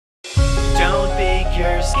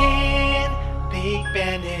your skin, Big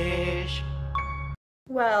Banish.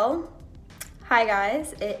 Well, hi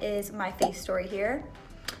guys, it is my face story here.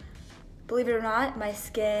 Believe it or not, my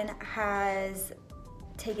skin has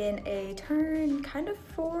taken a turn kind of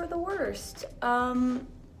for the worst. Yeah,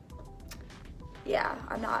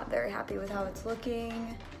 I'm not very happy with how it's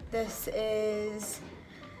looking. This is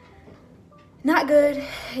not good.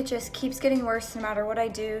 It just keeps getting worse no matter what I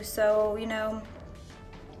do. So, you know,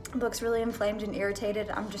 it looks really inflamed and irritated.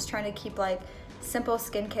 I'm just trying to keep like simple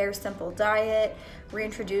skincare, simple diet,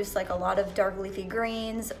 reintroduce like a lot of dark leafy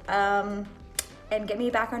greens, and get me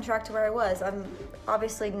back on track to where I was. I'm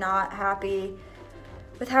obviously not happy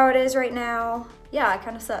with how it is right now. Yeah, it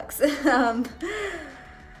kind of sucks.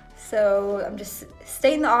 So I'm just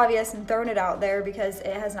stating the obvious and throwing it out there because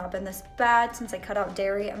it has not been this bad since I cut out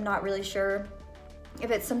dairy. I'm not really sure if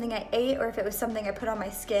it's something I ate or if it was something I put on my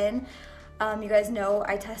skin. You guys know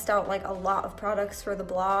I test out like a lot of products for the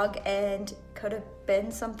blog, and could have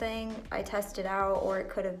been something I tested out, or it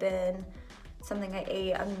could have been something I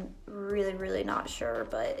ate. I'm really not sure,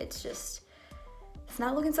 but it's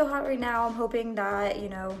not looking so hot right now. I'm hoping that, you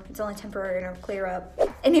know, it's only temporary and it'll clear up.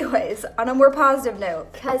 Anyways, on a more positive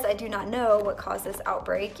note, because I do not know what caused this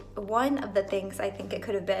outbreak, one of the things I think it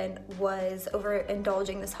could have been was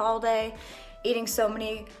overindulging this holiday, eating so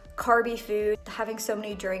many carby food, having so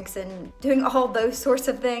many drinks, and doing all those sorts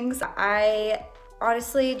of things. I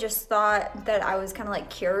honestly just thought that I was kind of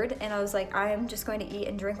like cured, and I was like, I'm just going to eat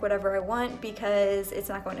and drink whatever I want because it's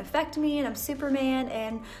not going to affect me, and I'm Superman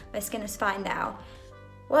and my skin is fine now.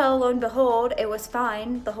 Well, lo and behold, it was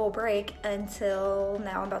fine the whole break until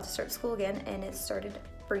now I'm about to start school again, and it started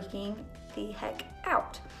freaking the heck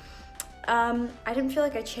out. I didn't feel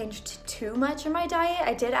like I changed too much in my diet.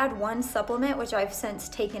 I did add one supplement, which I've since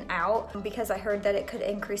taken out because I heard that it could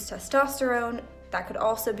increase testosterone. That could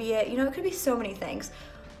also be it. You know, it could be so many things.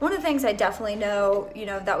 One of the things I definitely know, you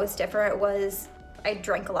know, that was different was I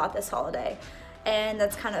drank a lot this holiday. And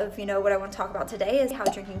that's kind of, you know, what I want to talk about today is how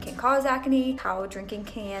drinking can cause acne, how drinking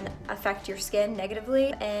can affect your skin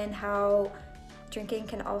negatively, and how drinking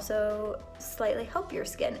can also slightly help your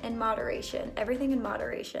skin in moderation. Everything in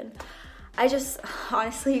moderation. I just,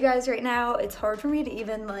 honestly, you guys, right now, it's hard for me to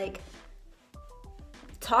even like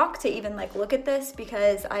talk, to even like look at this,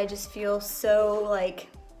 because I just feel so like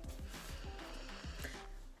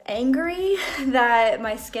angry that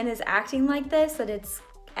my skin is acting like this, that it's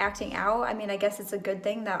acting out. I mean, I guess it's a good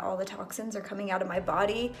thing that all the toxins are coming out of my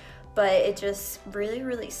body, but it just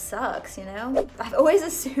really sucks, you know? I've always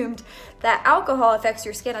assumed that alcohol affects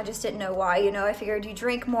your skin. I just didn't know why, you know? I figured you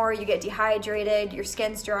drink more, you get dehydrated, your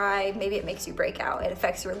skin's dry, maybe it makes you break out. It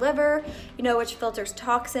affects your liver, you know, which filters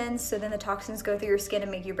toxins, so then the toxins go through your skin and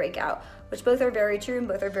make you break out, which both are very true and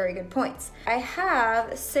both are very good points. I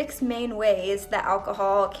have 6 main ways that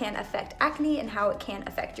alcohol can affect acne and how it can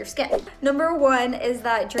affect your skin. Number 1 is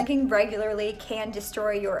that drinking regularly can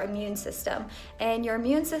destroy your immune system, and your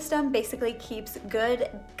immune system basically keeps good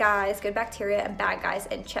guys, good bacteria, and bad guys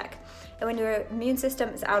in check. And when your immune system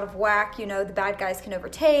is out of whack, you know, the bad guys can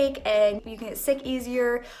overtake and you can get sick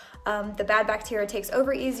easier. The bad bacteria takes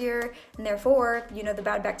over easier, and therefore, you know, the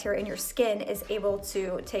bad bacteria in your skin is able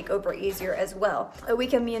to take over easier as well. A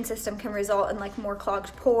weak immune system can result in like more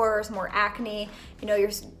clogged pores, more acne. You know,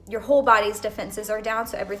 your whole body's defenses are down,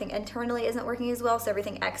 so everything internally isn't working as well, so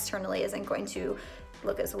everything externally isn't going to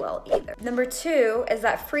look as well either. Number 2 is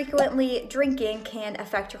that frequently drinking can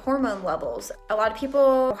affect your hormone levels. A lot of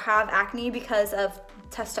people have acne because of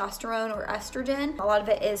testosterone or estrogen. A lot of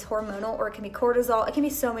it is hormonal, or it can be cortisol. It can be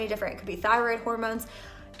so many different, it could be thyroid hormones.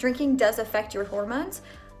 Drinking does affect your hormones,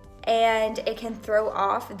 and it can throw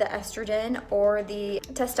off the estrogen or the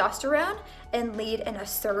testosterone and lead in a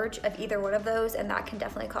surge of either one of those, and that can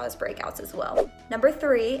definitely cause breakouts as well. Number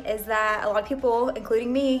 3 is that a lot of people,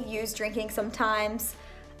 including me, use drinking sometimes,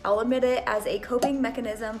 I'll admit it, as a coping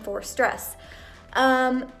mechanism for stress.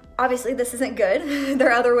 Obviously this isn't good. There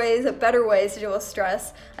are other ways, better ways to deal with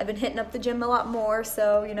stress. I've been hitting up the gym a lot more,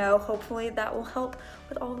 so, you know, hopefully that will help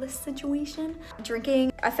with all this situation.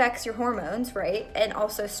 Drinking affects your hormones, right? And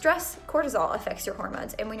also stress, cortisol affects your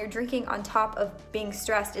hormones. And when you're drinking on top of being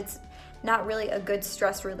stressed, it's not really a good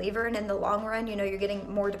stress reliever, and in the long run, you know, you're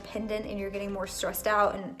getting more dependent and you're getting more stressed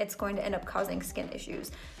out, and it's going to end up causing skin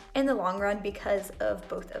issues in the long run because of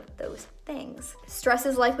both of those things. Stress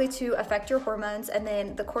is likely to affect your hormones, and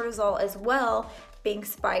then the cortisol as well being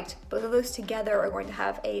spiked, both of those together are going to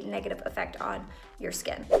have a negative effect on your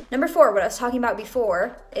skin. Number 4, what I was talking about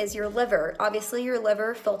before, is your liver. Obviously, your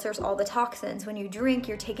liver filters all the toxins. When you drink,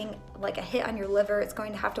 you're taking like a hit on your liver. It's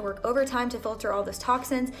going to have to work overtime to filter all those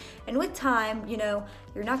toxins. And with time, you know,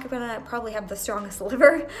 you're not gonna probably have the strongest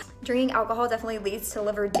liver. Drinking alcohol definitely leads to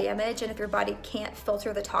liver damage, and if your body can't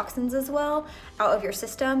filter the toxins as well out of your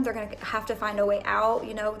system, they're gonna have to find a way out.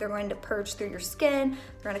 You know, they're going to purge through your skin,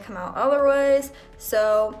 they're gonna come out otherwise.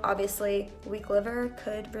 So obviously, weak liver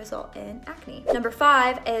could result in acne. Number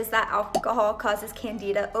 5 is that alcohol causes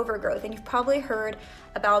candida overgrowth, and you've probably heard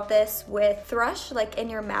about this with thrush, like in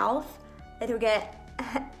your mouth. It'll get,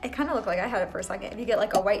 it kind of looked like I had it for a second, if you get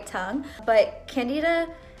like a white tongue. But candida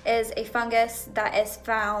is a fungus that is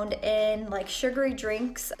found in like sugary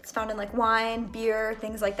drinks. It's found in like wine, beer,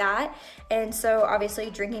 things like that. And so obviously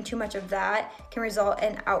drinking too much of that can result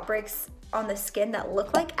in outbreaks on the skin that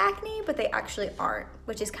look like acne, but they actually aren't,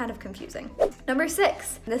 which is kind of confusing. Number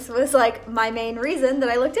 6, this was like my main reason that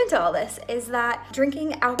I looked into all this, is that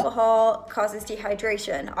drinking alcohol causes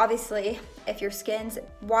dehydration. Obviously, if your skin's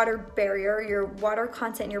water barrier, your water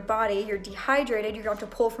content in your body, you're dehydrated, you're going to have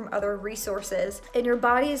to pull from other resources. And your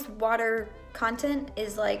body's water content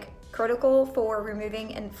is like critical for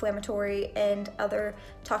removing inflammatory and other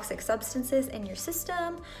toxic substances in your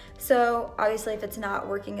system. So obviously if it's not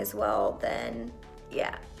working as well, then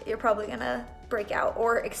yeah, you're probably gonna break out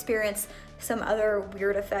or experience some other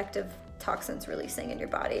weird effect of toxins releasing in your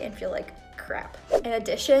body and feel like crap. In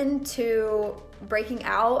addition to breaking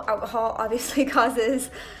out, alcohol obviously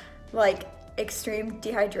causes like extreme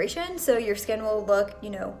dehydration, so your skin will look, you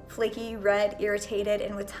know, flaky, red, irritated,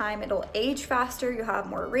 and with time it'll age faster, you'll have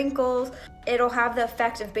more wrinkles. It'll have the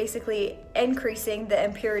effect of basically increasing the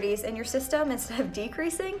impurities in your system instead of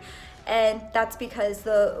decreasing, and that's because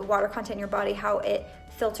the water content in your body, how it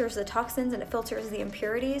filters the toxins and it filters the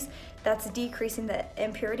impurities, that's decreasing the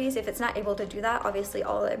impurities. If it's not able to do that, obviously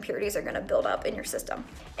all the impurities are going to build up in your system.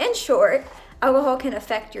 In short, alcohol can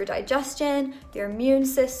affect your digestion, your immune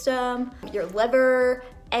system, your liver,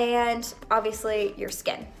 and obviously your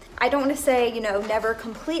skin. I don't want to say, you know, never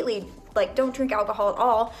completely, like, don't drink alcohol at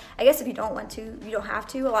all. I guess if you don't want to, you don't have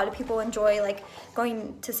to. A lot of people enjoy like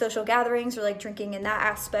going to social gatherings or like drinking in that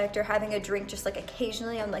aspect, or having a drink just like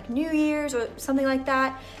occasionally on like New Year's or something like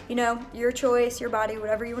that. You know, your choice, your body,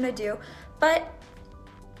 whatever you want to do. But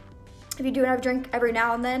if you do have a drink every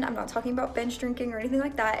now and then, I'm not talking about binge drinking or anything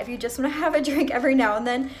like that. If you just want to have a drink every now and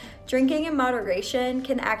then, drinking in moderation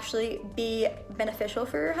can actually be beneficial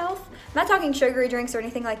for your health. I'm not talking sugary drinks or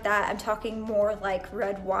anything like that. I'm talking more like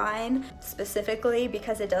red wine specifically,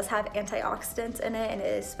 because it does have antioxidants in it and it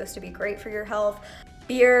is supposed to be great for your health.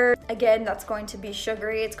 Beer, again, that's going to be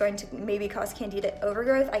sugary. It's going to maybe cause candida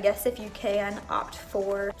overgrowth. I guess if you can opt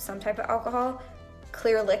for some type of alcohol,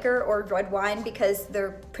 clear liquor or red wine, because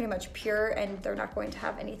they're pretty much pure and they're not going to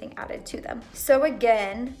have anything added to them. So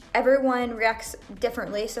again, everyone reacts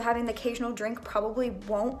differently, so having the occasional drink probably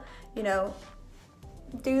won't, you know,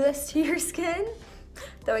 do this to your skin.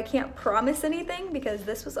 Though I can't promise anything, because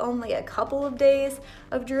this was only a couple of days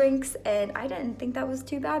of drinks and I didn't think that was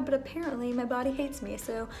too bad, but apparently my body hates me,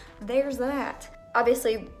 so there's that.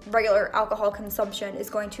 Obviously, regular alcohol consumption is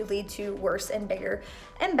going to lead to worse and bigger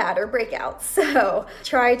and badder breakouts. So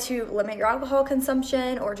try to limit your alcohol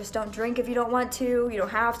consumption, or just don't drink if you don't want to. You don't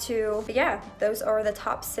have to. But yeah, those are the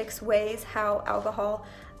top 6 ways how alcohol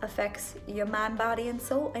affects your mind, body, and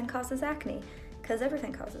soul and causes acne. Because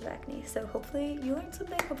everything causes acne. So hopefully you learned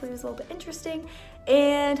something, hopefully it was a little bit interesting,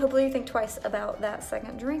 and hopefully you think twice about that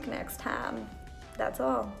second drink next time. That's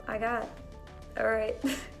all I got. All right.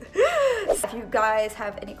 If you guys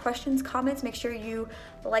have any questions, comments, make sure you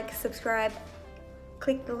like, subscribe,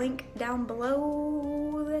 click the link down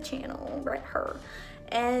below the channel right here.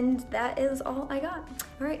 And that is all I got.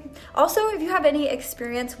 All right. Also, if you have any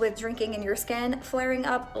experience with drinking and your skin flaring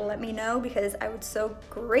up, let me know, because I would so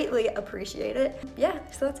greatly appreciate it. Yeah,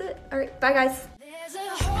 so that's it. All right, bye guys.